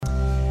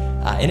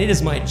And it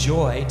is my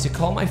joy to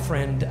call my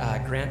friend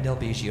Grant Del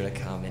Biggio to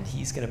come, and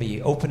he's going to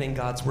be opening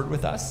God's Word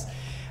with us.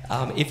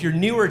 If you're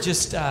new or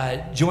just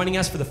joining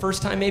us for the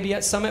first time maybe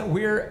at Summit,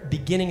 we're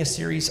beginning a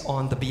series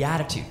on the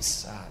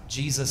Beatitudes,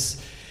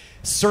 Jesus'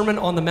 Sermon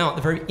on the Mount,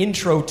 the very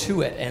intro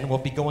to it, and we'll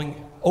be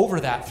going over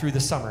that through the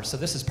summer. So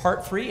this is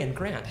part 3, and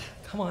Grant,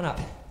 come on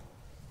up.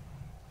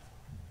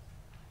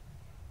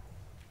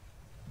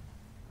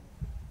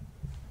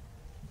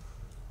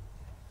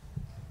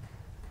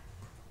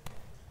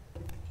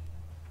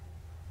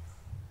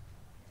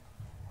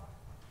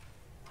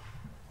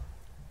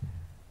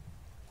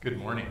 Good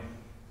morning.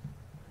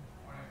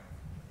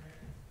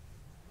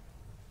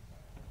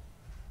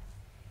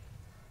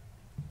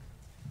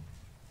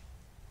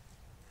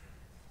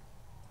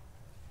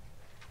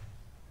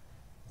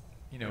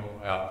 You know,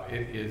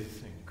 it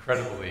is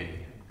incredibly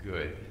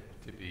good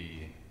to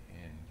be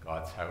in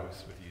God's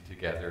house with you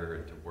together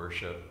and to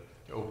worship,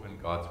 to open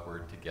God's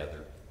Word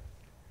together.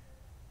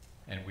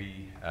 And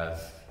we,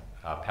 as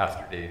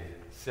Pastor Dave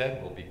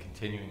said, will be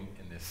continuing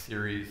in this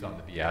series on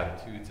the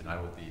Beatitudes, and I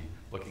will be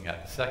looking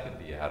at the second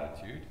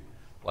Beatitude,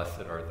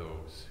 blessed are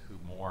those who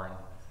mourn,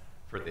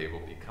 for they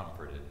will be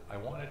comforted. I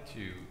wanted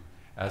to,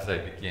 as I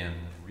begin,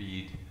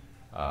 read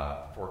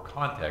for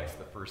context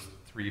the first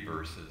 3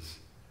 verses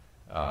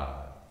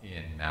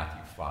in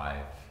Matthew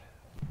 5,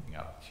 looking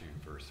up to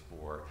verse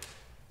 4.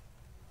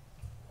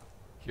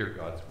 Hear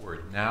God's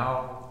word.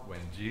 Now, when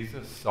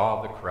Jesus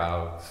saw the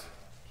crowds,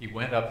 he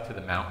went up to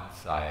the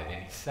mountainside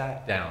and he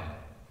sat down.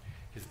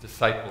 His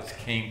disciples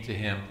came to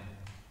him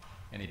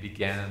and he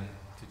began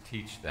to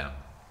teach them.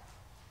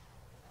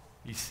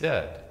 He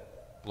said,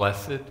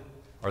 "Blessed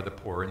are the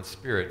poor in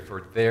spirit,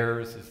 for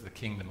theirs is the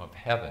kingdom of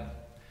heaven.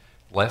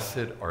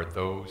 Blessed are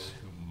those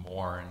who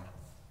mourn,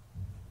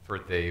 for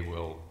they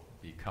will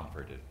be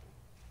comforted."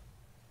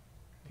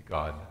 May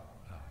God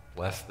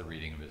bless the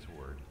reading of his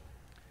word.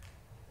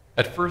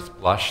 At first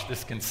blush,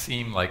 this can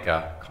seem like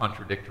a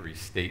contradictory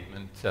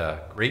statement.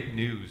 Great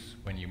news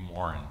when you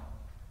mourn.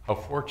 How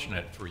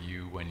fortunate for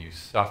you when you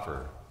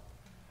suffer.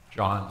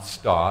 John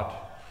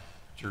Stott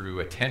drew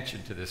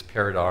attention to this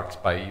paradox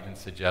by even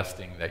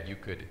suggesting that you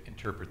could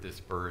interpret this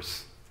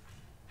verse,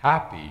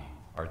 happy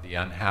are the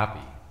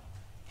unhappy.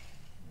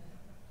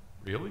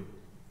 Really?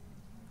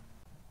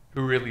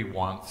 Who really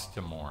wants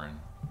to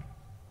mourn?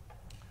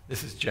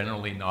 This is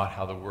generally not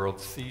how the world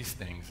sees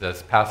things.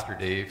 As Pastor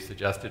Dave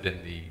suggested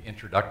in the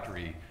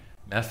introductory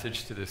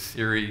message to this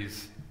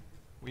series,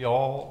 we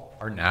all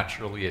are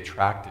naturally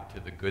attracted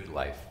to the good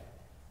life.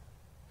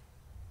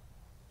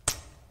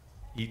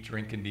 Eat,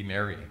 drink, and be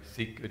merry.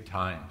 Seek good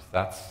times.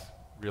 That's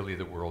really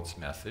the world's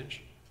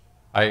message.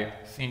 I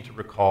seem to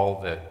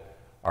recall that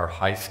our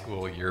high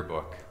school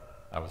yearbook,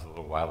 that was a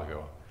little while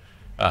ago,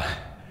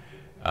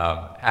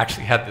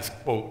 actually had this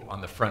quote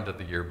on the front of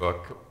the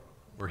yearbook: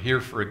 "We're here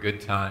for a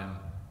good time,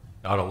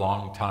 not a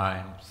long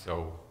time,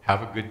 so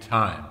have a good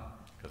time,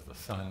 because the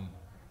sun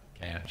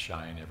can't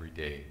shine every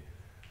day."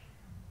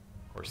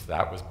 Of course,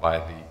 that was by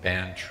the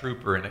band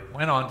Trooper, and it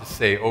went on to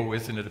say, "Oh,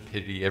 isn't it a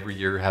pity, every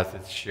year has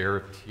its share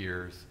of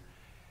tears.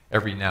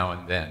 Every now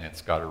and then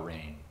it's got to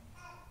rain."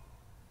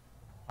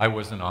 I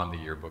wasn't on the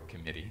yearbook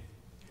committee,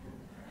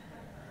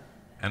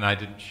 and I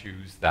didn't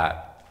choose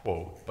that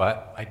quote,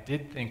 but I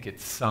did think it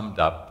summed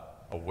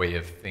up a way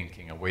of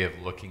thinking, a way of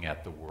looking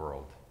at the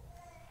world.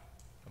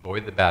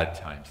 Avoid the bad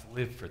times,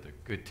 live for the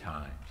good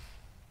times.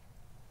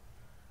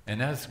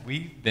 And as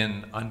we've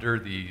been under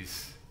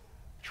these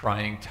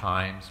trying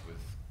times with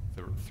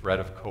the threat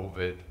of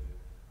COVID,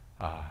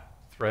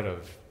 threat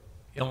of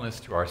illness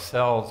to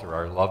ourselves or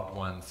our loved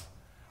ones,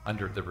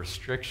 under the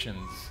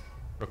restrictions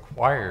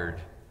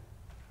required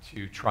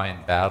to try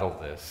and battle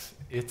this,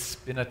 it's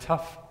been a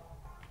tough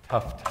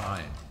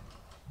time.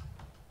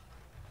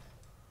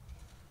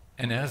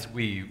 And as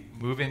we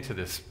move into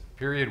this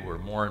period where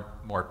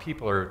more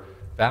people are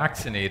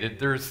vaccinated,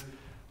 there's,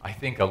 I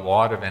think, a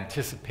lot of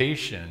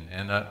anticipation,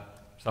 and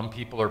some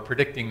people are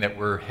predicting that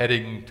we're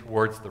heading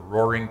towards the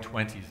Roaring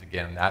 '20s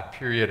again, that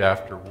period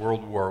after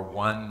World War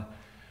I,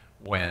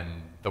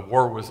 when the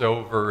war was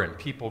over and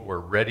people were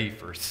ready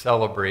for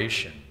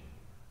celebration,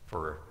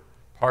 for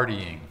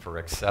partying, for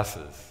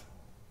excesses.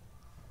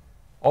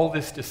 All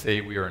this to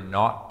say, we are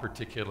not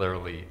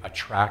particularly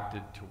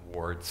attracted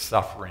towards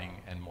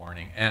suffering and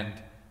mourning.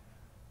 And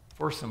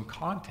for some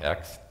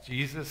context,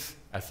 Jesus,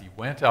 as he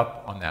went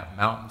up on that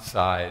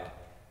mountainside,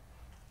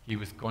 he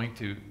was going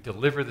to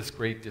deliver this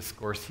great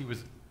discourse. He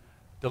was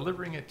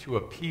delivering it to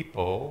a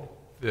people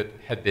that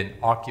had been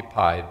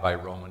occupied by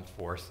Roman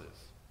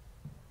forces.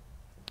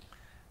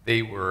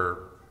 They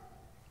were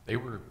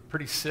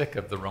pretty sick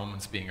of the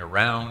Romans being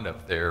around,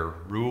 of their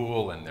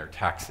rule and their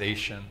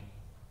taxation.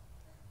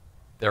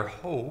 Their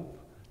hope,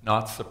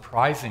 not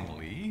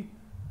surprisingly,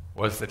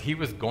 was that he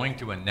was going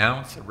to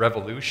announce a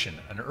revolution,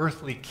 an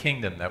earthly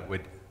kingdom that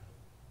would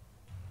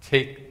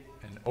take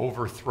and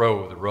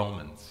overthrow the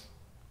Romans.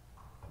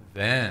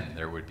 Then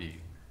there would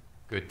be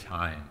good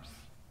times.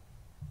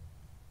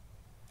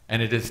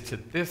 And it is to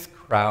this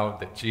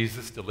crowd that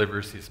Jesus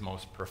delivers his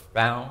most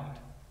profound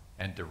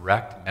and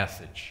direct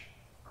message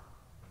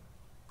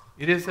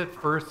It is at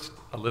first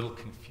a little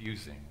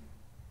confusing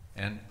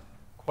and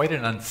quite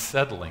an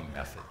unsettling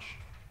message.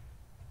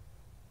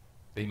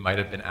 They might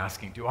have been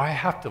asking, do I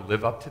have to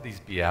live up to these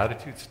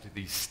Beatitudes, to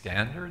these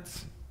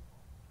standards,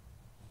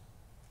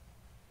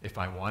 if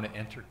I want to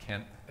enter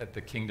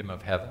the kingdom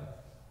of heaven?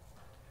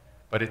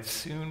 But it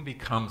soon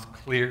becomes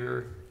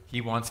clear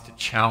he wants to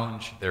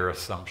challenge their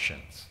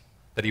assumptions,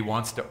 that he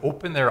wants to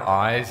open their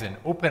eyes and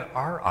open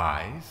our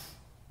eyes,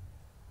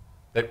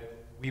 that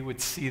we would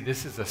see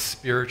this is a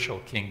spiritual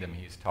kingdom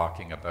he's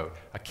talking about,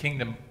 a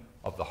kingdom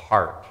of the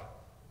heart,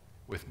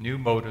 with new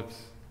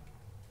motives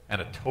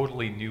and a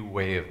totally new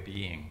way of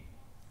being.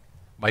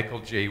 Michael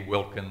J.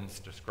 Wilkins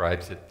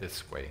describes it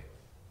this way.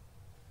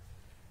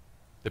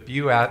 The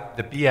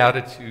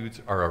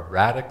Beatitudes are a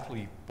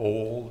radically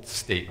bold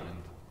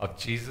statement of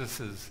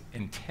Jesus'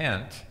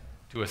 intent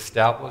to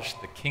establish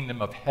the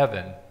kingdom of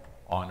heaven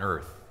on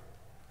earth,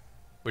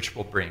 which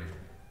will bring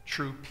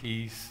true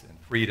peace and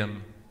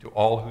freedom to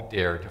all who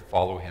dare to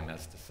follow him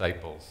as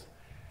disciples.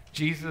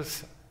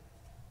 Jesus,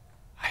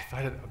 I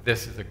thought of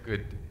this as a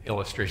good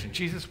illustration.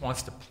 Jesus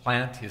wants to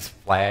plant his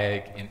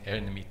flag in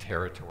enemy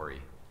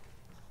territory.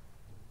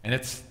 And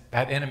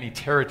that enemy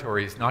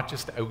territory is not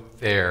just out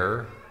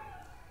there,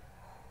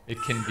 it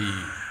can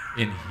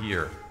be in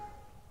here.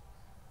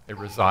 It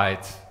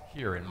resides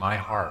here in my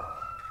heart.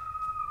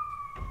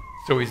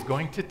 So he's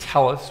going to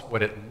tell us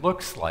what it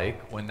looks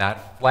like when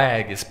that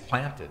flag is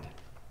planted,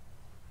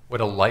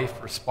 what a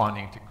life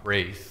responding to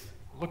grace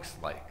looks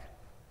like.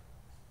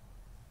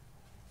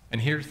 And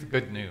here's the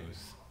good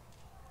news.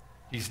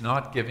 He's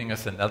not giving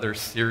us another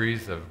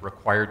series of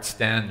required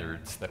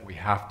standards that we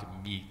have to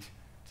meet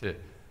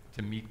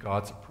to meet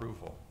God's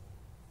approval.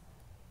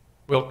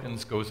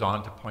 Wilkins goes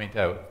on to point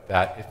out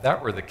that if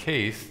that were the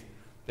case,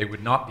 they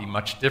would not be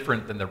much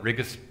different than the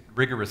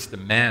rigorous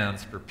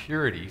demands for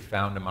purity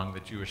found among the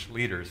Jewish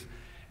leaders,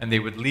 and they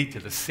would lead to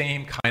the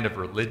same kind of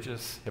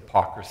religious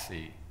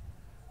hypocrisy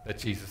that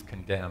Jesus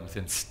condemns.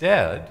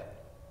 Instead,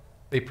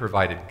 they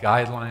provided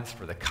guidelines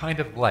for the kind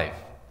of life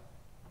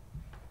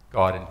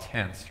God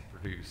intends to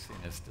produce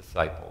in his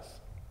disciples.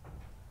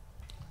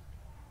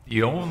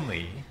 The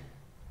only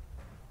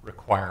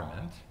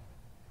requirement,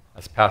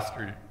 as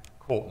Pastor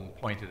Colton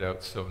pointed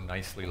out so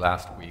nicely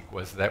last week,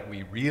 was that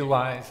we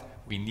realize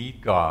we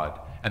need God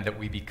and that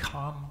we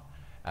become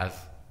as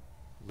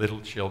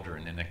little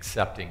children in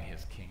accepting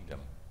his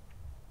kingdom.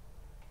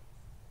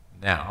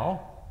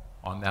 Now,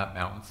 on that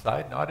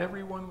mountainside, not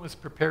everyone was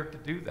prepared to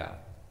do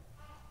that.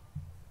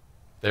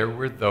 There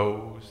were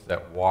those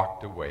that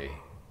walked away.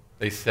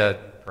 They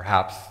said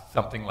perhaps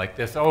something like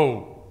this,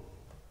 "Oh,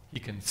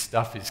 he can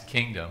stuff his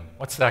kingdom.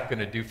 What's that going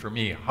to do for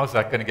me? How's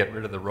that going to get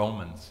rid of the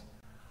Romans?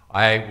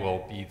 I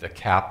will be the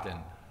captain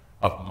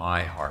of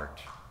my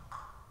heart."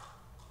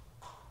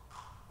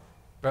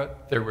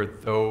 But there were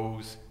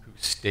those who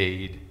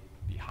stayed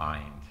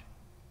behind.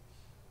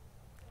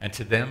 And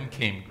to them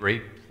came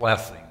great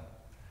blessing.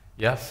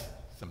 Yes,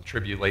 some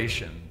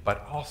tribulation,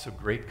 but also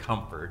great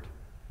comfort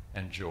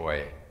and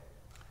joy.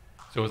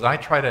 So as I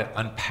try to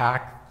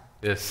unpack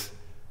this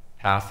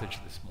passage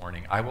this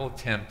morning, I will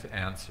attempt to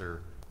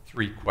answer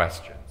 3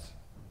 questions.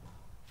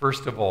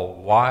 First of all,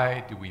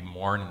 why do we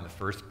mourn in the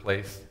first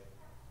place?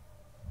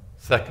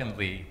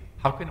 Secondly,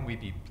 how can we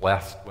be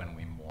blessed when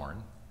we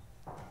mourn?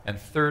 And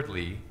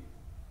thirdly,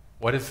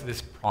 what is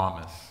this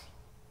promise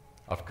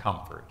of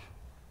comfort?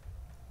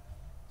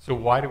 So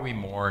why do we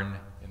mourn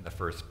in the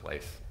first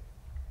place?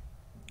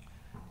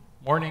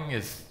 Mourning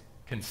is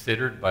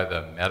considered by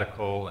the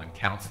medical and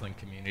counseling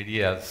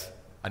community as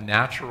a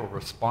natural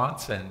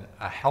response and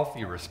a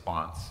healthy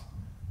response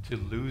to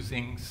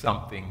losing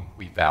something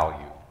we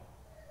value.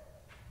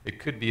 It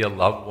could be a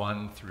loved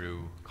one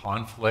through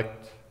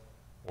conflict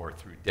or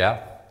through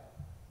death,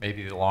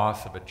 maybe the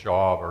loss of a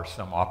job or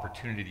some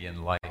opportunity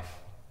in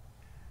life.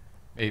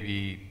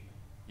 Maybe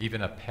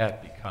even a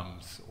pet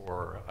becomes,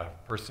 or a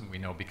person we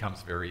know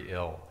becomes very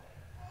ill.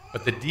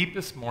 But the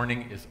deepest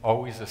mourning is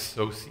always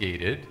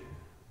associated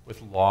with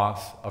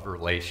loss of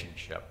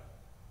relationship.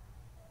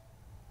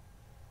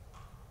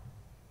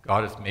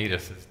 God has made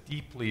us as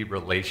deeply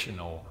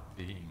relational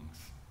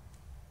beings.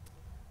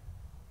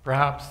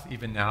 Perhaps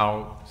even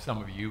now,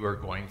 some of you are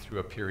going through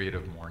a period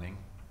of mourning.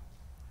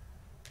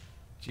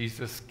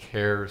 Jesus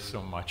cares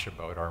so much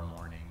about our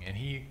mourning, and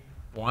he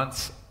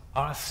wants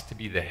us to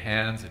be the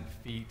hands and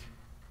feet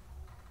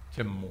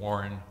to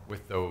mourn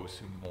with those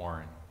who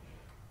mourn.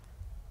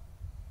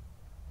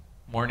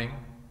 Mourning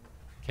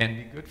can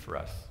be good for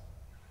us.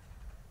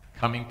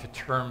 Coming to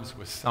terms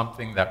with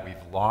something that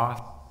we've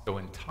lost, so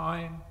in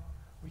time,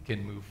 we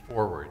can move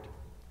forward.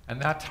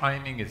 And that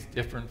timing is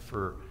different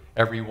for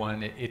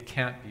everyone. It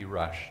can't be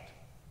rushed.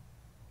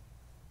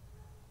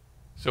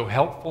 So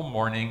helpful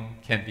mourning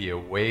can be a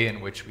way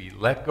in which we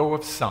let go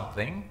of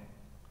something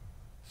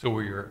so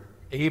we are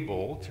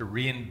able to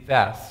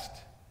reinvest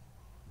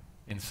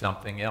in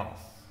something else.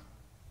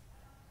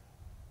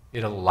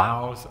 It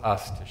allows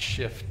us to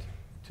shift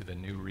to the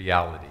new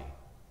reality.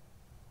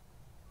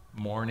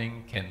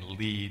 Mourning can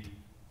lead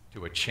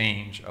to a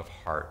change of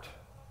heart.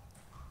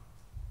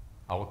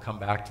 I will come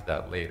back to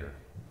that later.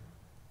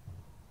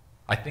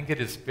 I think it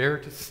is fair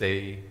to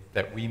say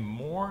that we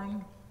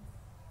mourn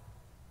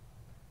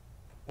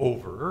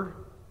over,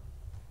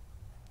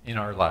 in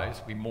our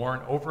lives, we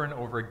mourn over and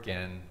over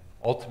again,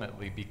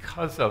 ultimately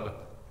because of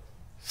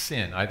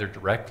sin, either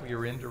directly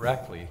or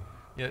indirectly.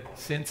 Yet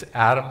since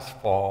Adam's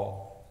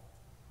fall,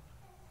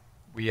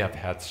 we have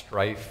had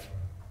strife,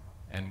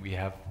 and we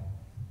have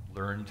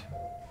learned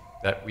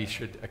that we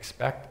should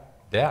expect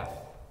death.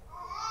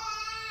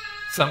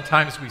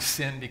 Sometimes we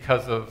sin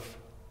because of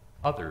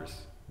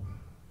others.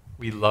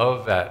 We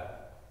love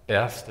at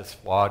best as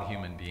flawed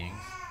human beings.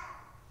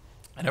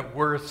 And at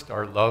worst,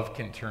 our love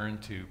can turn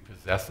to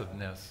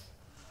possessiveness,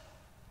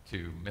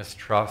 to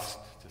mistrust,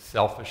 to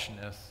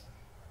selfishness,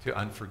 to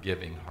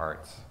unforgiving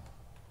hearts.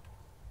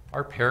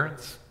 Our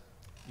parents,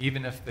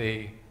 even if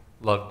they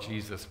love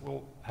Jesus,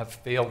 will have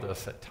failed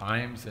us at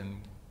times,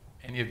 and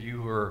any of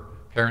you who are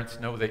parents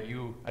know that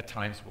you at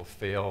times will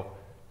fail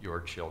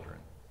your children.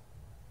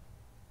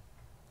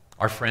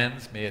 Our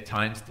friends may at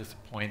times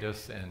disappoint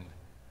us, and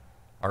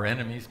our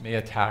enemies may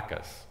attack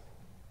us.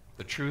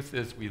 The truth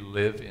is we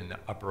live in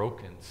a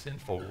broken,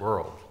 sinful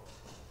world.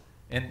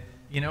 And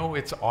you know,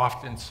 it's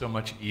often so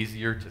much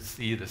easier to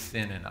see the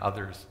sin in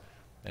others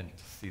than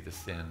to see the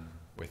sin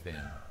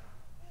within.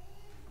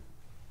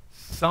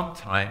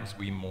 Sometimes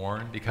we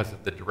mourn because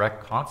of the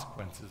direct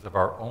consequences of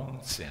our own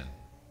sin.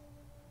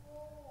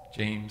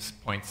 James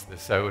points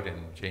this out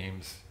in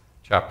James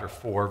chapter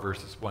 4,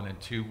 verses 1 and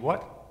 2.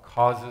 What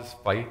causes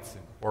fights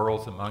and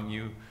quarrels among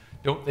you?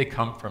 Don't they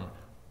come from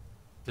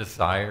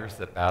desires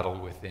that battle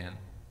within?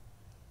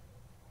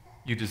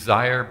 You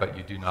desire, but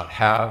you do not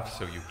have,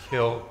 so you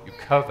kill. You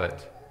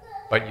covet,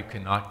 but you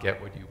cannot get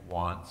what you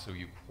want, so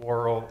you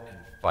quarrel and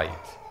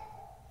fight.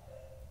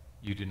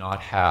 You do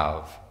not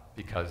have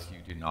because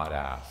you do not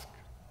ask.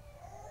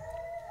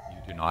 You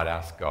do not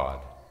ask God.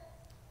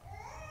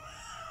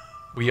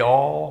 We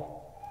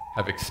all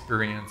have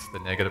experienced the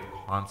negative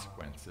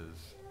consequences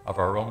of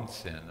our own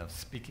sin, of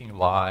speaking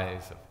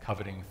lies, of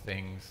coveting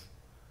things,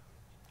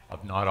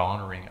 of not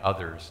honoring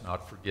others,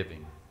 not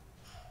forgiving.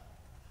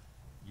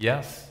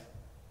 Yes,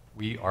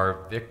 we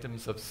are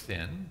victims of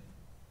sin,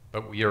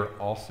 but we are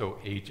also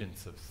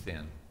agents of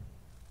sin.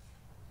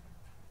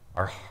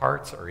 Our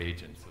hearts are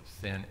agents of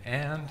sin,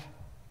 and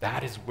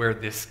that is where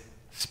this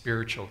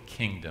spiritual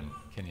kingdom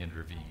can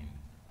intervene.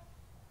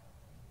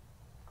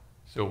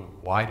 So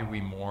why do we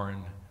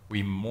mourn?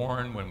 We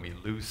mourn when we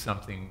lose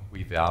something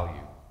we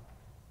value.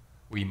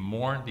 We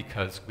mourn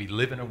because we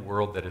live in a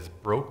world that is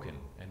broken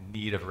and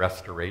in need of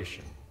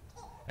restoration.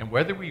 And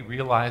whether we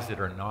realize it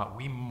or not,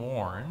 we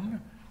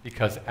mourn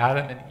because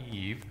Adam and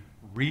Eve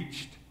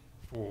reached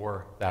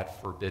for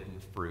that forbidden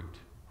fruit.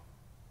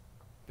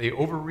 They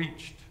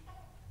overreached.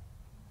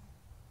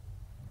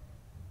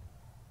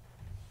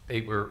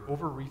 They were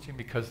overreaching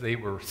because they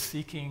were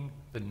seeking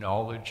the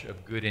knowledge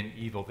of good and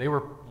evil. They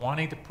were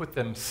wanting to put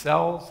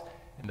themselves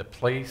in the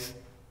place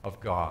of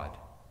God.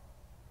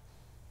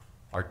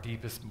 Our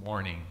deepest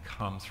mourning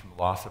comes from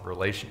loss of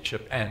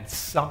relationship, and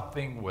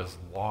something was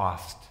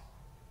lost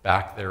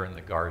back there in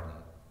the garden.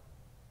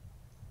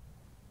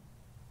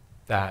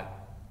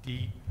 That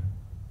deep,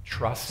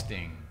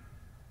 trusting,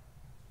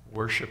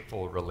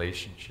 worshipful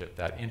relationship,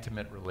 that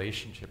intimate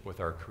relationship with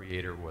our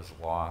Creator was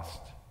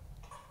lost.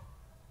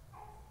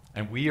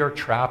 And we are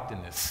trapped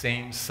in this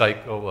same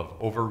cycle of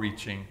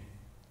overreaching,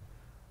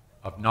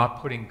 of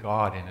not putting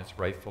God in his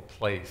rightful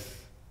place.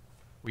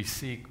 We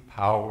seek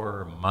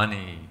power,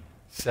 money,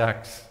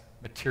 sex,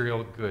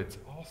 material goods,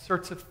 all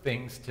sorts of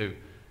things to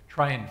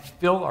try and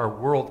fill our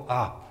world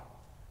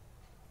up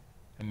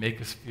and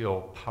make us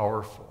feel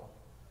powerful.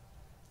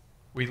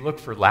 We look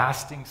for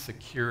lasting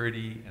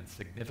security and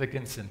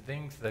significance in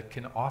things that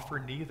can offer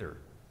neither.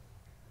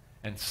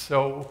 And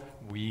so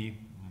we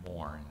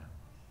mourn.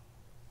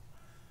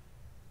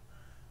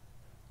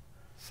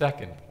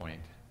 Second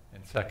point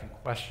and second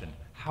question,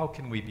 how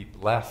can we be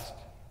blessed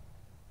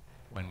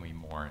when we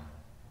mourn?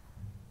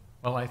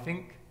 Well, I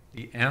think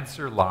the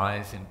answer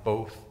lies in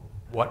both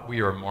what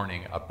we are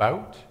mourning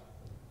about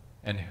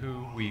and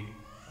who we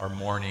are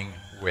mourning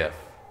with.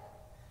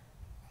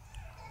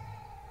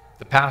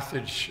 The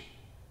passage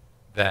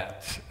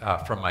that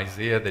from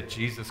Isaiah that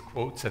Jesus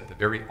quotes at the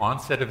very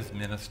onset of his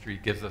ministry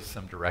gives us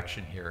some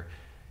direction here.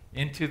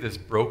 Into this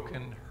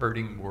broken,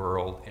 hurting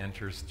world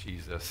enters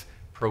Jesus,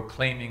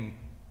 proclaiming,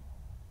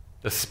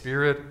 "The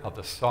Spirit of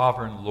the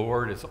sovereign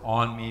Lord is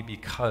on me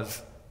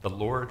because the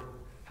Lord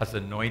has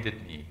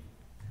anointed me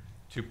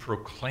to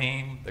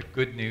proclaim the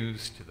good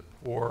news to the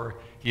poor.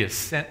 He has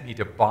sent me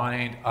to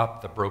bind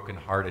up the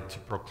brokenhearted, to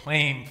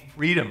proclaim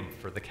freedom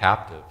for the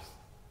captives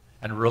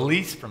and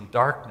release from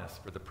darkness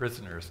for the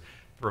prisoners,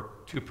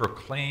 to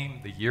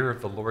proclaim the year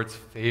of the Lord's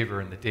favor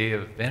and the day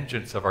of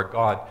vengeance of our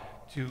God,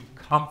 to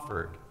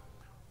comfort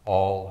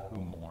all who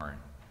mourn."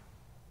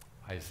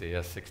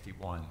 Isaiah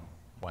 61,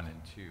 1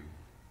 and 2.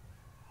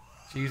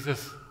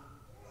 Jesus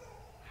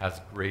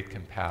has great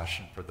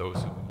compassion for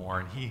those who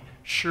mourn. He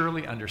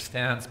surely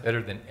understands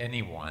better than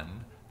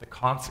anyone the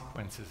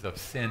consequences of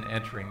sin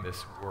entering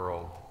this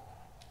world.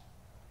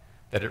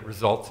 that it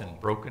results in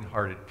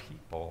brokenhearted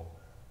people,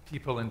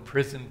 people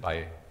imprisoned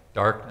by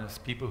darkness,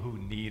 people who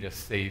need a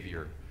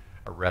savior,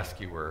 a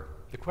rescuer.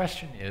 The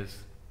question is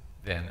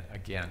then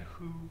again,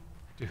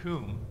 to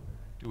whom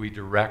do we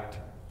direct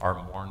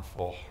our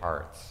mournful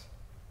hearts?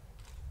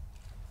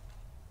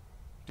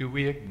 Do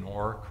we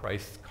ignore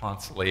Christ's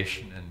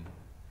consolation and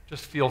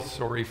just feel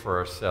sorry for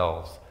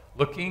ourselves,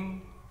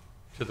 looking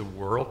to the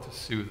world to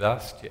soothe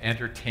us, to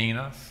entertain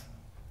us,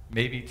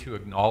 maybe to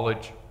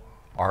acknowledge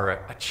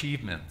our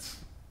achievements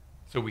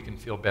so we can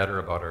feel better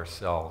about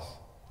ourselves?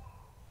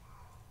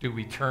 Do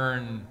we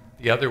turn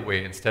the other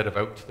way instead of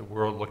out to the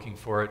world looking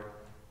for it?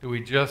 Do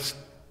we just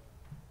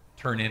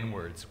turn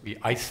inwards? We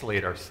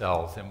isolate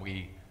ourselves and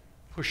we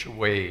push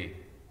away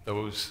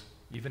those,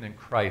 even in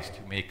Christ,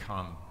 who may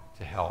come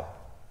to help.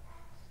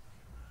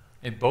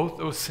 In both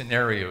those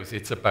scenarios,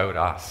 it's about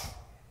us.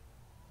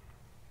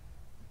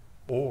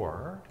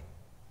 Or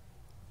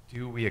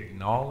do we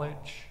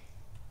acknowledge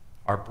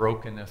our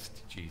brokenness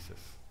to Jesus?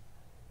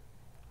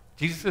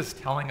 Jesus is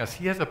telling us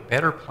he has a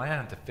better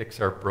plan to fix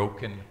our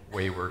broken,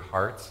 wayward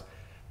hearts,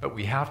 but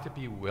we have to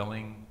be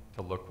willing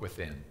to look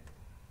within,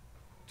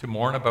 to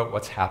mourn about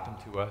what's happened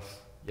to us,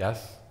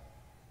 yes,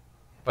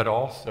 but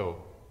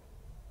also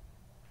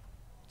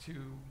to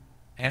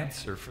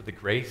answer for the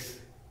grace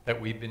that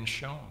we've been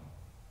shown.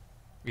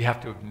 We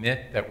have to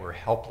admit that we're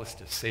helpless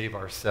to save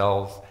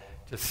ourselves,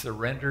 to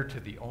surrender to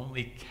the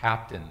only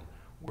captain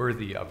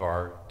worthy of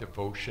our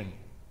devotion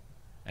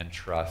and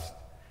trust.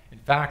 In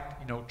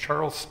fact,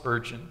 Charles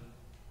Spurgeon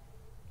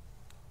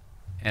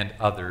and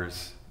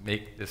others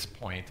make this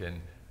point,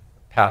 and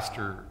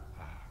Pastor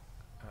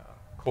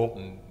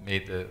Colton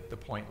made the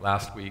point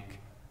last week.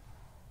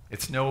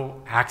 It's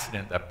no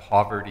accident that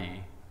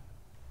poverty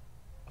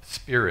of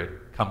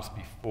spirit comes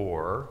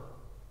before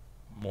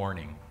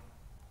mourning.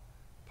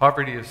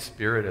 Poverty of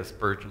spirit, as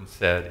Spurgeon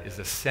said, is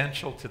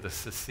essential to the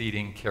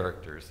succeeding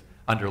characters,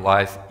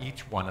 underlies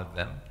each one of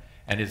them,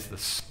 and is the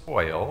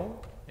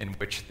soil in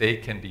which they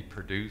can be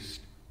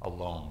produced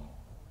alone.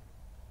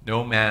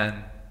 No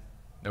man,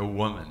 no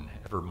woman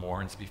ever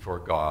mourns before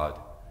God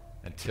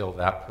until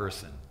that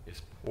person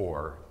is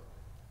poor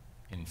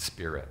in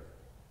spirit.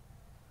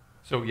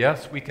 So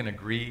yes, we can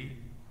agree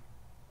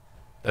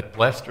that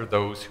blessed are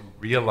those who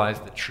realize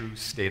the true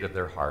state of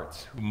their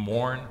hearts, who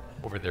mourn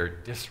over their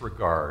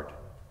disregard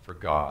for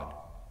God.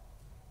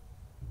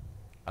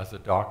 As a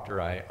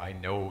doctor, I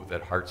know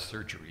that heart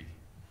surgery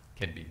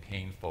can be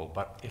painful,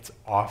 but it's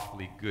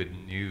awfully good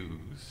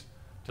news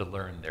to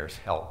learn there's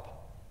help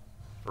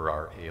for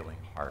our ailing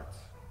hearts.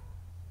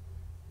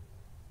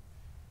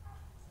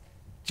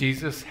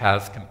 Jesus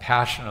has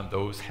compassion on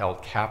those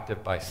held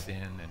captive by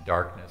sin and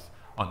darkness,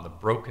 on the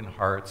broken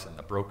hearts and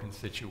the broken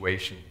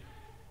situation.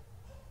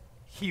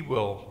 He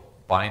will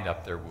bind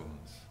up their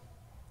wounds.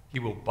 He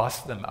will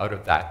bust them out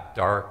of that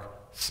dark,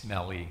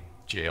 smelly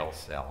jail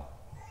cell.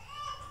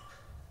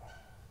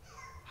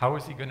 How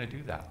is he going to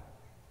do that?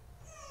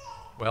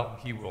 Well,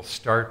 he will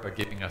start by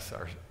giving us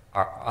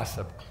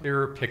a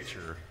clearer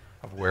picture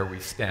of where we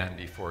stand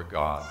before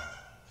God.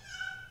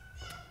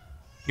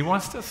 He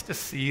wants us to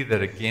see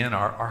that, again,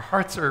 our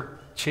hearts are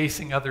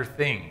chasing other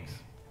things: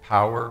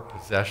 power,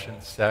 possession,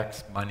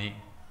 sex, money.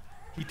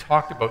 He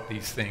talked about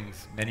these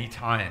things many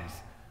times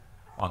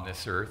on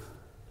this earth.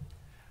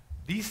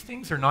 These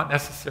things are not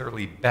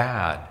necessarily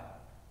bad,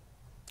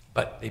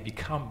 but they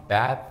become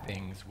bad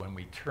things when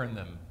we turn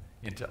them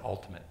into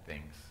ultimate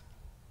things,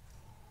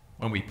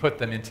 when we put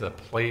them into a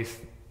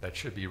place that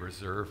should be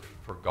reserved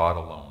for God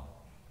alone.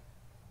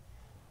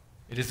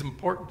 It is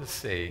important to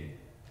say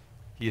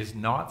he is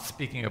not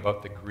speaking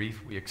about the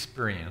grief we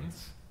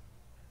experience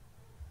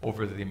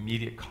over the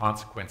immediate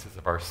consequences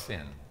of our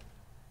sin.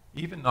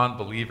 Even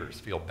non-believers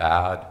feel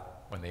bad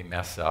when they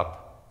mess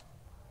up,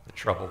 the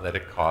trouble that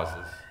it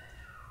causes.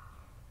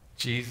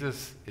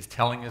 Jesus is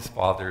telling his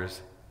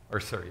followers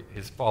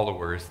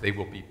they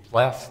will be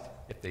blessed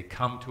if they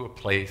come to a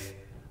place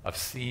of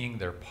seeing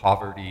their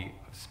poverty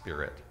of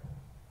spirit.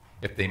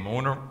 If they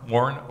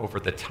mourn over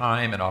the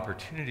time and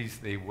opportunities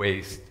they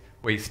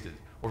wasted,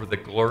 over the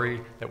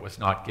glory that was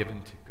not given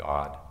to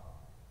God.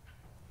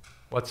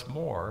 What's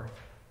more,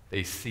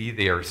 they see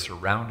they are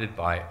surrounded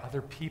by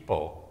other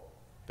people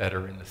that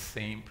are in the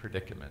same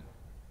predicament.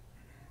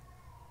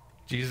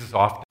 Jesus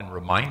often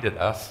reminded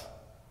us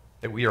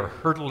that we are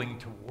hurtling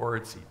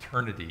towards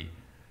eternity,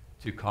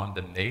 to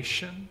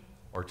condemnation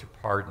or to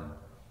pardon,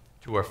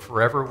 to a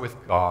forever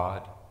with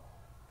God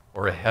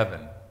or a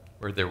heaven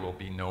where there will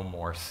be no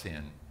more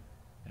sin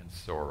and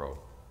sorrow.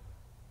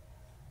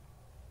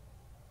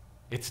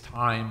 It's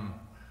time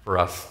for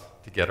us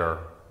to get our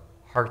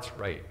hearts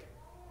right,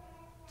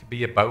 to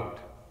be about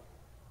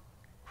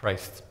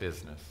Christ's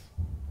business.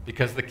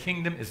 Because the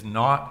kingdom is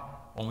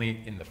not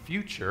only in the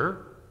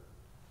future,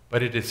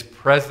 but it is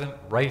present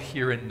right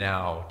here and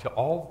now to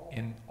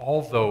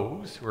all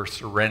those who are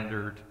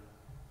surrendered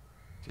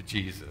to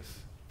Jesus.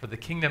 For the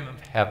kingdom of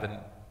heaven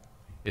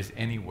is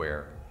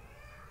anywhere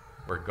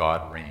where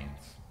God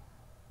reigns.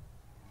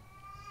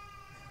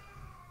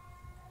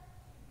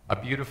 A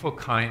beautiful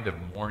kind of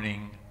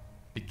mourning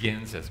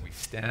begins as we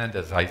stand,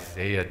 as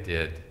Isaiah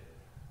did,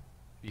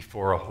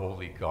 before a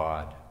holy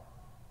God.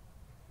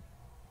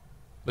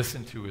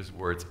 Listen to his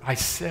words. I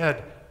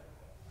said,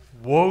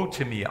 woe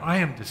to me, I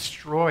am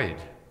destroyed,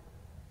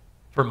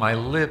 for my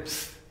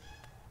lips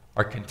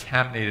are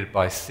contaminated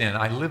by sin.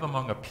 I live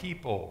among a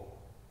people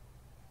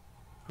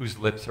whose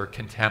lips are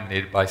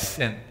contaminated by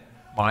sin.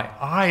 My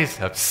eyes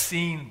have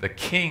seen the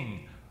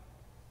King,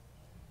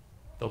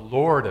 the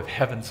Lord of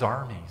heaven's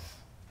armies.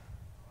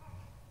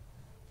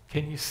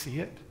 Can you see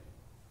it?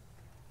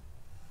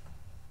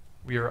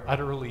 We are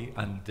utterly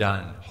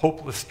undone,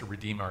 hopeless to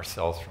redeem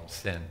ourselves from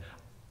sin.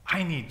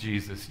 I need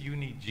Jesus. You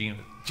need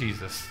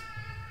Jesus,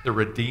 the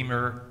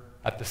Redeemer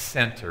at the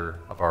center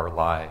of our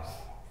lives.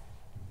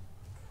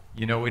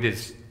 You know, it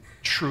is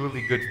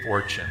truly good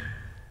fortune.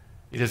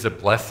 It is a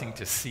blessing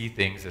to see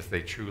things as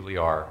they truly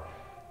are,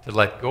 to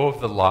let go of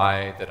the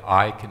lie that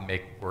I can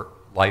make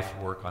life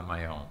work on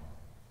my own.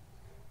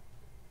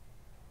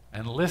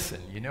 And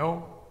listen, you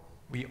know,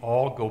 we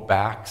all go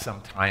back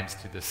sometimes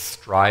to this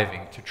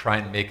striving to try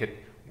and make it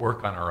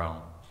work on our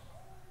own,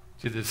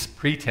 to this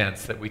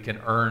pretense that we can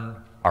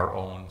earn our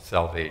own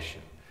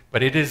salvation.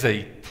 But it is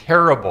a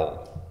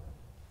terrible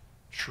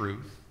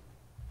truth,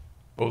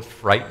 both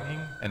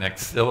frightening and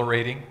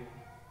exhilarating,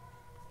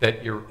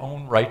 that your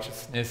own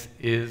righteousness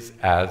is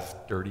as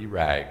dirty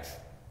rags.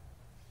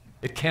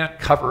 It can't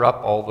cover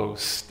up all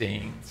those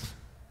stains.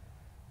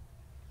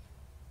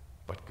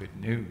 But good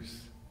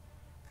news,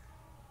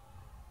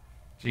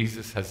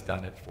 Jesus has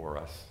done it for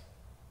us.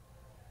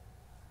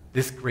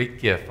 This great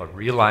gift of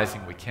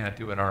realizing we can't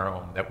do it on our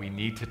own, that we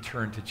need to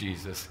turn to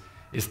Jesus,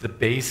 is the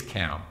base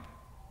camp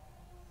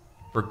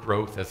for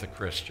growth as a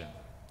Christian.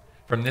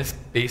 From this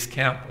base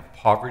camp of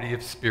poverty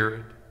of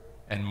spirit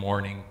and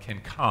mourning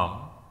can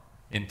come,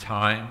 in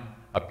time,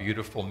 a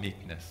beautiful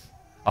meekness,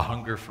 a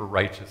hunger for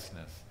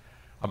righteousness,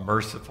 a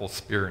merciful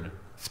spirit,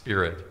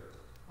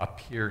 a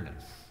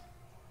pureness,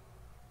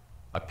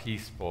 a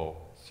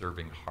peaceful,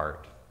 serving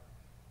heart.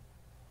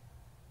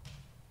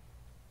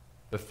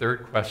 The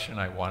third question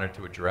I wanted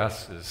to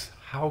address is,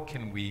 how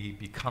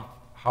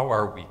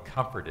are we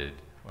comforted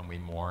when we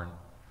mourn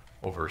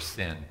over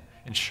sin?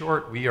 In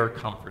short, we are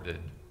comforted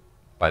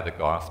by the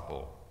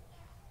gospel.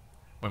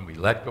 When we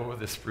let go of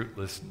this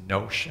fruitless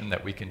notion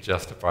that we can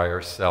justify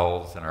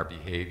ourselves and our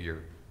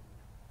behavior,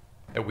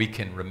 that we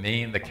can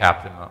remain the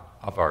captain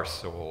of our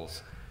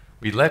souls,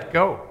 we let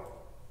go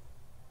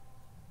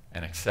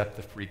and accept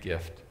the free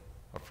gift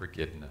of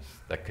forgiveness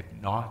that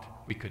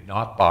we could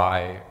not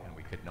buy and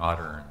we could not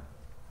earn.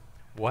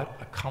 What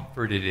a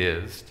comfort it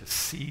is to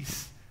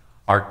cease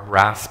our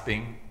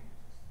grasping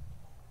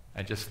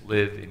and just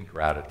live in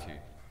gratitude.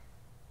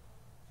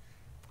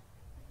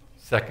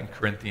 2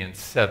 Corinthians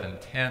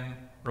 7:10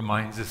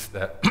 reminds us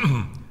that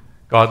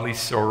godly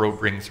sorrow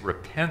brings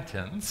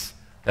repentance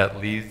that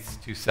leads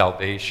to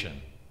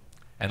salvation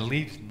and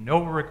leaves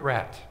no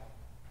regret,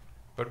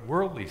 but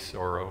worldly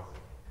sorrow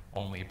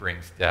only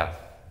brings death.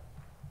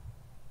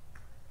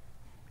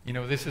 You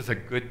know, this is a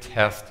good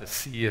test to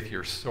see if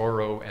your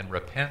sorrow and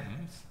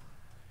repentance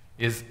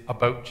is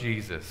about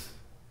Jesus,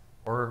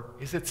 or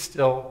is it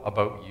still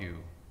about you?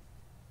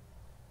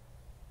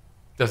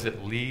 Does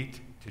it lead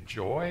to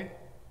joy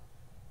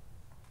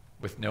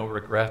with no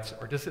regrets,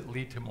 or does it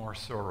lead to more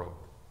sorrow?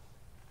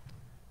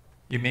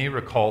 You may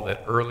recall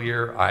that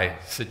earlier I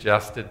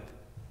suggested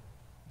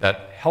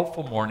that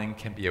helpful mourning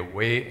can be a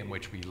way in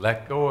which we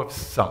let go of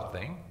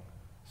something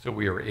so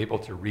we are able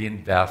to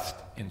reinvest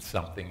in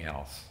something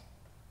else.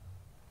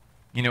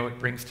 You know, it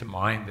brings to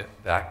mind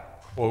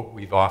that quote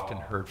we've often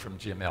heard from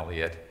Jim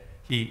Elliot: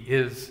 "He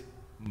is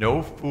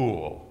no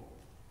fool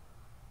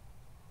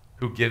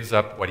who gives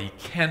up what he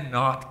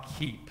cannot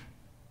keep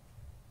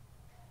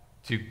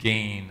to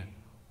gain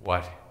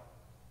what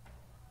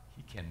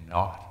he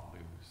cannot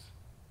lose."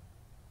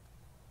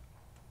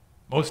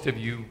 Most of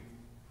you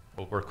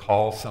will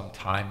recall some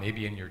time,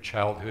 maybe in your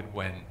childhood,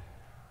 when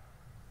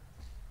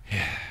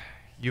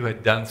you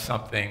had done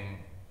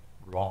something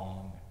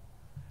wrong.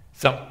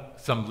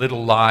 Some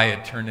little lie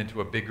had turned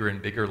into a bigger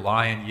and bigger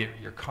lie, and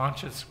your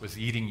conscience was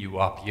eating you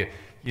up. You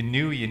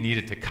knew you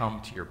needed to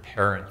come to your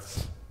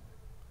parents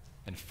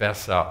and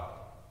fess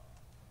up.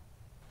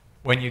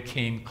 When you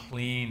came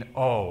clean,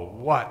 oh,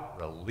 what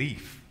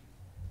relief.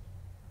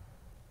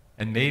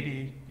 And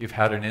maybe you've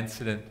had an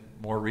incident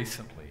more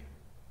recently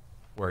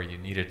where you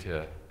needed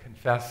to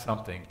confess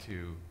something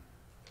to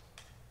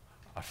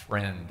a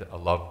friend, a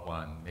loved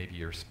one, maybe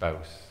your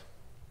spouse.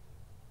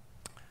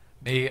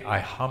 May I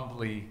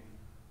humbly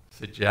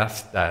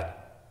suggest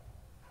that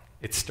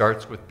it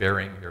starts with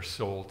bearing your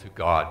soul to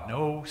God.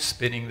 No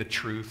spinning the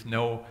truth,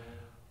 no,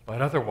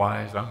 but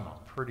otherwise I'm a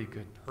pretty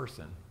good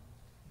person.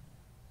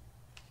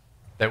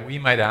 That we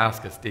might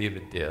ask, as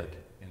David did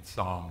in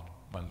Psalm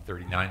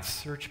 139,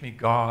 "Search me,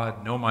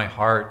 God, know my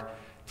heart,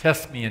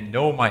 test me and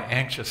know my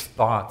anxious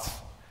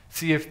thoughts.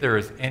 See if there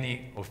is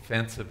any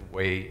offensive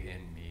way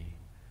in me,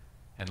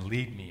 and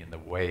lead me in the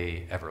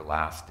way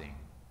everlasting."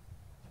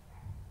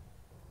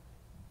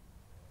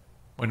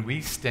 When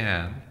we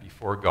stand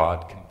before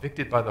God,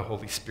 convicted by the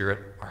Holy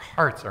Spirit, our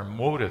hearts, our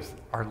motives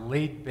are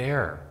laid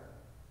bare.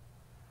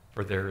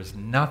 For there is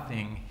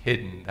nothing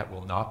hidden that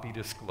will not be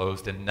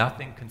disclosed, and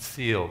nothing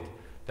concealed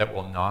that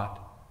will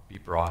not be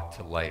brought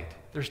to light.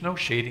 There's no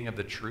shading of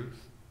the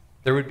truth.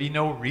 There would be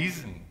no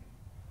reason,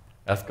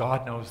 as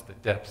God knows the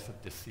depths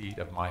of deceit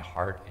of my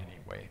heart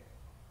anyway.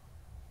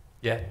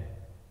 Yet,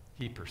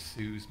 he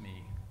pursues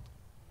me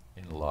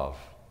in love.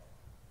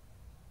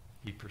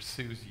 He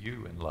pursues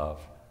you in love.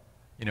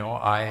 You know,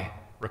 I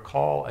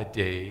recall a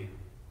day,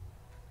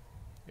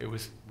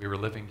 we were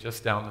living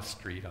just down the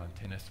street on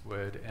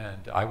Tinniswood,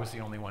 and I was the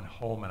only one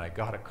home, and I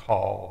got a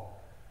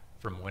call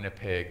from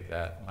Winnipeg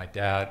that my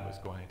dad was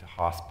going to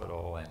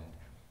hospital and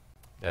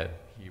that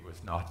he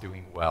was not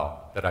doing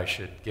well, that I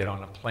should get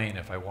on a plane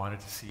if I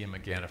wanted to see him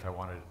again, if I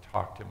wanted to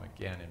talk to him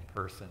again in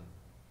person.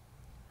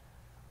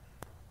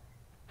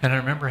 And I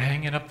remember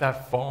hanging up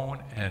that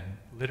phone and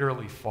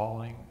literally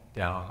falling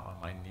down on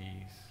my knees.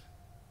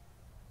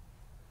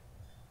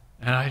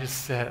 And I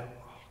just said,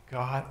 oh,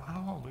 God, I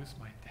don't want to lose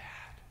my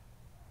dad.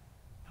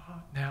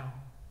 Not now.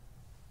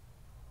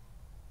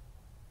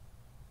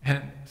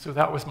 And so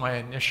that was my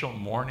initial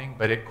mourning,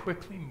 but it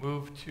quickly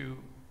moved to,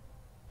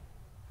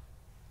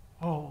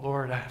 oh,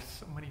 Lord, I have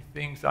so many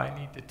things I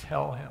need to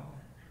tell him.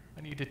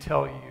 I need to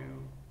tell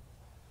you.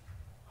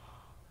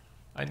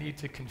 I need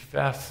to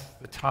confess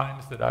the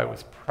times that I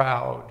was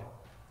proud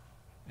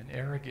and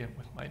arrogant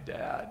with my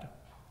dad.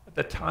 At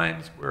the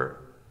times where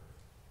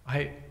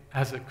I,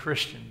 as a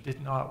Christian,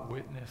 did not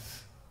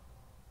witness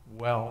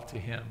well to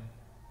him.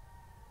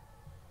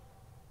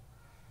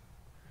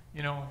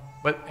 You know,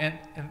 but and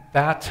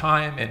that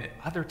time and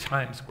other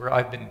times where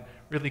I've been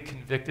really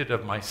convicted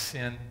of my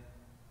sin,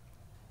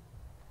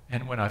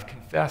 and when I've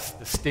confessed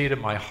the state of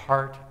my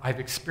heart, I've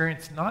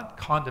experienced not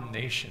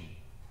condemnation,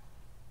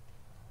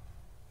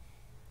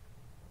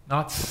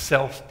 not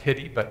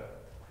self-pity,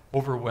 but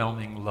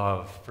overwhelming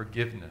love,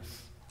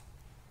 forgiveness.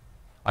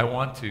 I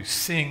want to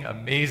sing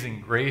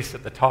Amazing Grace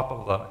at the top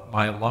of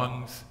my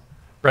lungs.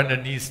 Brenda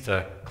needs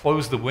to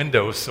close the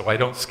windows so I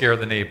don't scare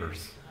the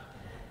neighbors.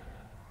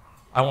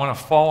 I want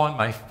to fall on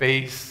my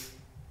face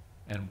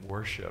and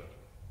worship.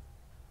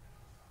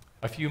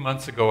 A few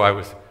months ago, I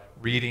was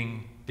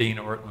reading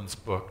Dana Ortland's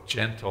book,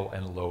 Gentle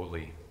and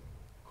Lowly.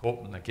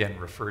 Colton again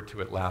referred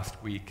to it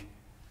last week.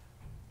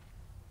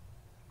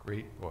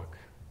 Great book.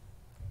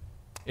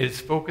 It is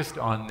focused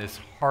on this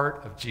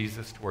heart of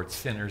Jesus towards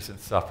sinners and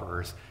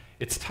sufferers.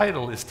 Its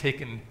title is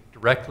taken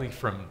directly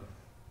from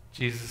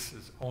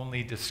Jesus'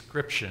 only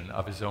description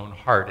of his own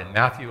heart. In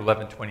Matthew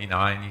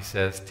 11:29, he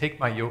says, "Take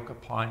my yoke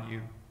upon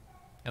you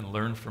and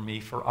learn from me,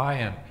 for I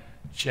am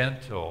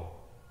gentle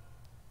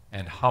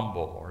and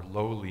humble," or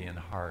lowly in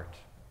heart,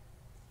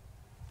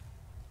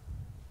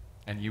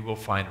 "and you will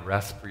find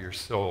rest for your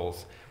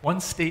souls." One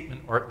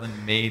statement Ortland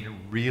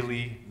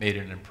really made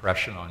an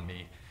impression on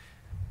me.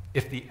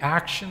 If the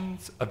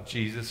actions of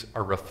Jesus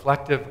are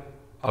reflective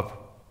of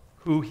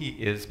who he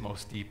is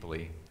most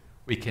deeply,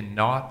 we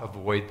cannot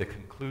avoid the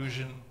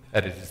conclusion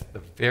that it is the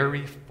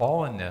very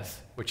fallenness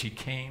which he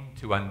came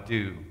to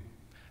undo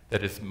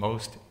that is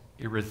most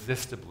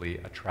irresistibly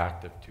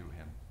attractive to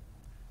him.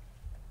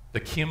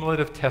 The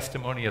cumulative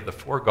testimony of the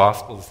four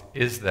Gospels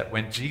is that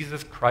when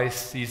Jesus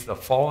Christ sees the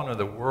fallen of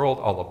the world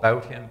all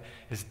about him,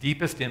 his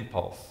deepest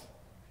impulse,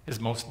 his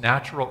most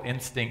natural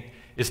instinct,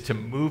 is to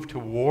move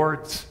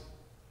towards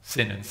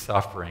sin and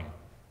suffering,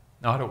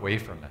 not away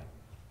from it.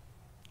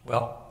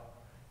 Well,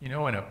 you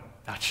know,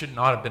 that should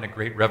not have been a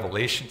great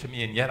revelation to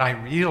me, and yet I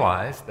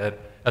realized that,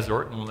 as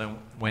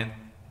Ortland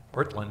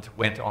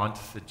went on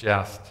to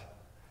suggest,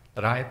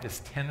 that I have this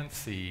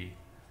tendency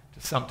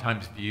to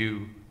sometimes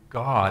view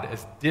God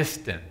as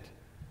distant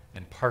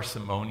and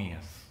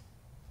parsimonious,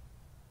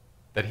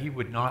 that he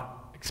would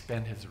not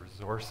expend his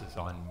resources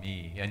on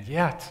me. And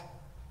yet,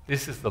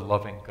 this is the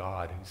loving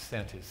God who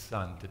sent his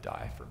Son to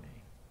die for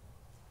me.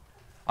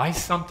 I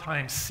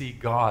sometimes see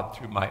God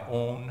through my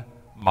own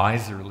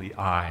miserly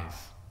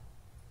eyes.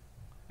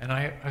 And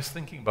I was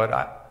thinking about,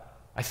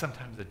 I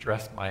sometimes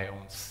address my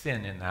own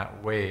sin in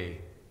that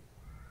way,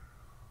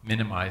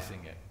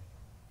 minimizing it,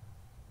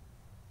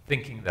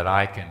 thinking that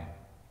I can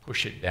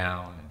push it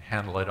down and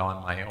handle it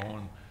on my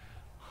own.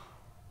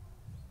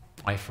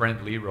 My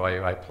friend Leroy,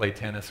 who I play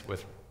tennis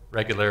with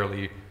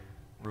regularly,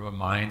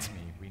 reminds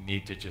me we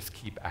need to just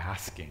keep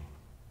asking,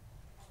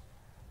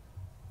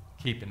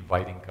 keep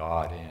inviting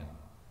God in.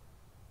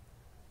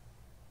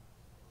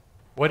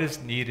 What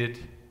is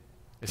needed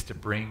is to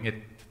bring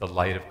it to the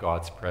light of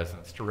God's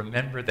presence, to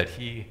remember that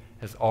he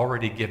has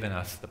already given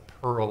us the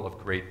pearl of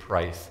great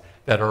price,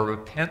 that our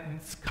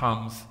repentance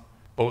comes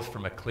both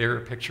from a clearer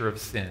picture of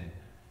sin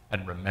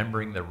and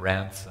remembering the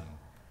ransom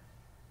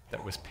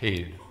that was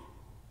paid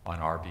on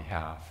our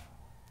behalf.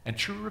 And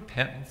true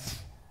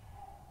repentance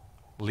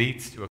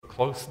leads to a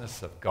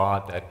closeness of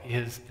God that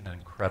is an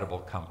incredible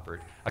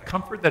comfort, a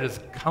comfort that is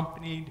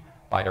accompanied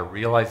by a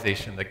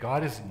realization that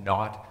God is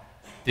not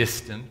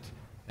distant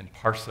and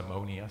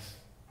parsimonious,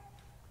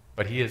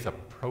 but he is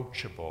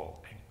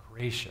approachable and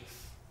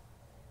gracious.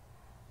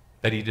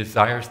 that he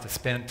desires to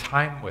spend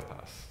time with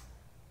us,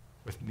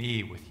 with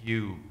me, with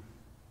you,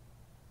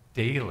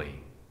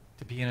 daily,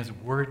 to be in his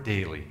word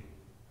daily,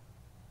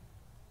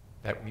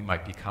 that we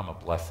might become a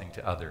blessing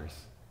to others.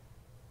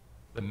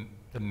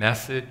 The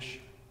Message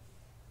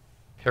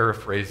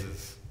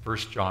paraphrases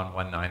 1 John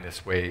 1:9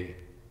 this way.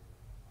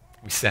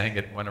 We sang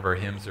it in one of our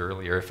hymns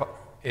earlier.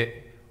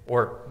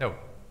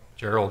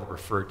 Gerald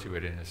referred to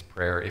it in his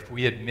prayer. If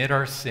we admit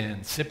our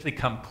sins, simply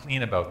come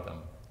clean about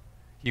them,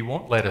 he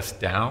won't let us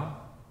down.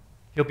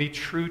 He'll be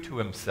true to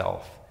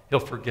himself. He'll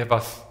forgive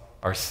us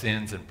our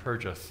sins and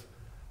purge us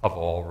of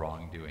all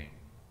wrongdoing.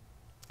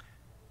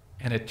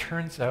 And it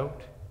turns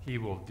out he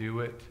will do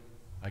it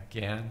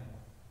again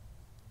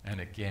and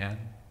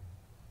again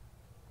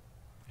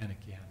and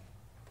again.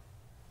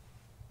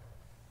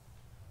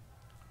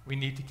 We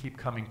need to keep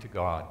coming to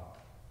God.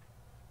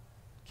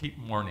 Keep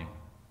mourning.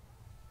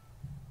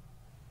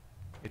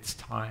 It's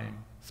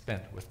time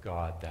spent with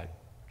God that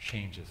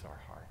changes our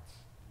hearts.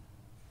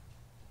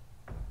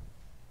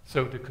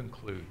 So to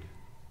conclude,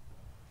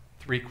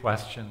 3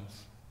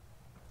 questions.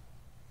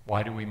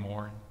 Why do we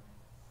mourn?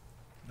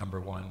 Number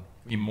 1,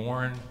 we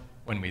mourn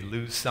when we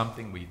lose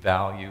something we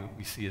value,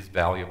 we see as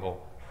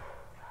valuable.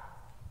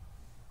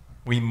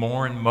 We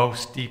mourn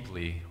most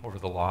deeply over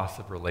the loss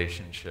of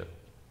relationship.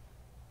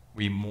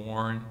 We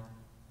mourn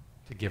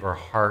to give our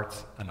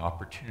hearts an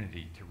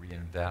opportunity to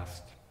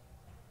reinvest.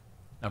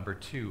 Number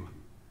 2,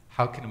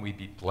 how can we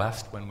be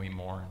blessed when we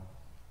mourn?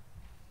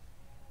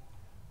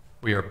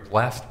 We are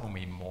blessed when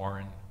we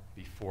mourn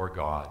before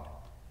God,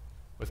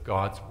 with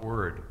God's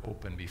word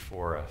open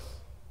before us,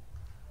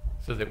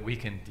 so that we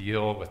can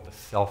deal with the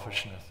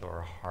selfishness of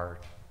our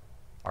heart,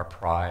 our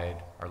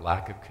pride, our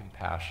lack of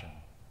compassion,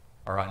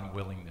 our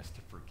unwillingness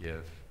to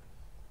forgive.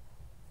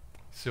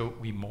 So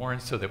we mourn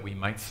so that we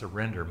might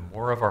surrender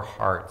more of our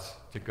hearts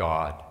to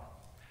God,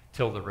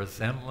 till the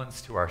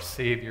resemblance to our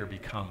Savior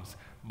becomes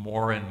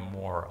more and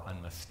more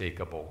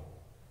unmistakable.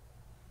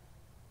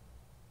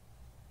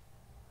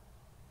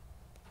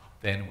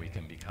 Then we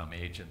can become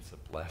agents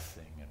of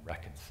blessing and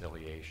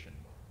reconciliation.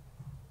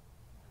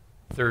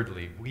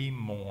 Thirdly, we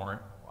mourn.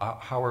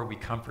 How are we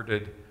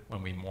comforted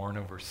when we mourn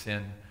over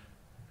sin?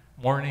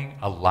 Mourning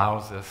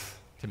allows us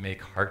to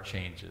make heart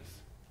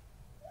changes,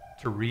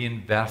 to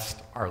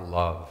reinvest our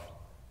love.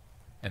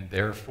 And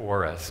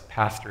therefore, as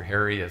Pastor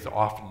Harry has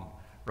often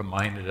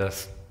reminded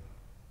us,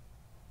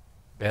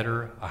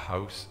 better a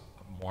house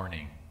of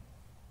mourning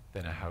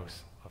than a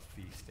house of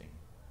feasting.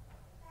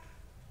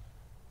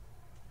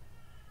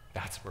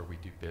 That's where we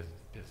do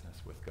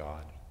business with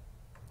God.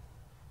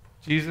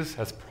 Jesus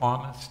has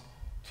promised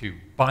to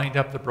bind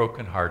up the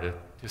brokenhearted,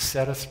 to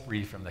set us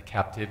free from the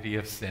captivity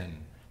of sin,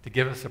 to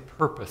give us a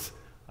purpose,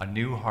 a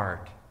new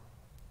heart.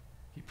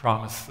 He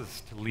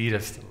promises to lead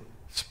us to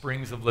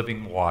springs of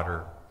living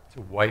water,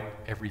 to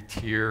wipe every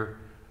tear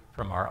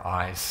from our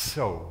eyes.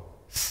 So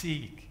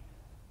seek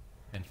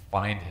and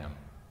find him.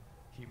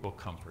 He will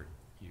comfort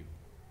you.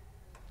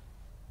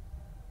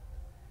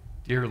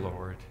 Dear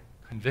Lord,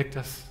 convict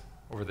us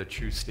over the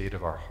true state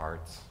of our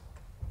hearts.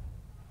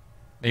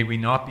 May we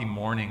not be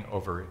mourning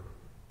over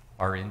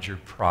our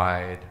injured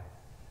pride,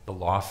 the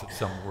loss of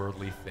some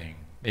worldly thing.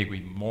 May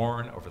we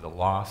mourn over the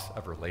loss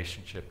of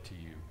relationship to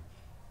you.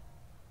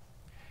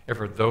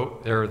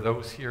 There are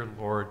those here,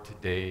 Lord,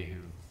 today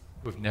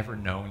who have never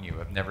known you,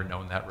 have never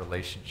known that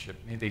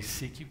relationship. May they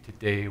seek you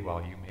today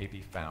while you may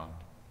be found.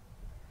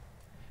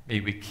 May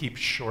we keep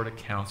short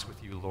accounts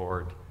with you,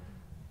 Lord.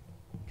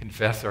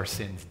 Confess our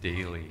sins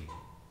daily.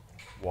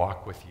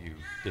 Walk with you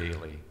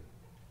daily.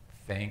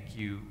 Thank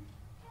you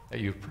that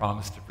you've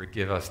promised to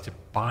forgive us, to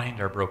bind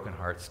our broken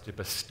hearts, to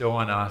bestow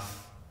on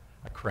us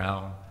a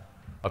crown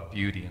of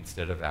beauty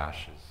instead of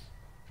ashes,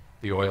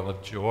 the oil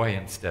of joy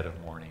instead of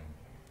mourning,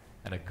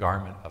 and a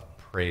garment of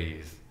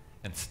praise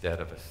instead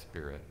of a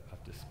spirit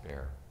of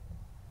despair.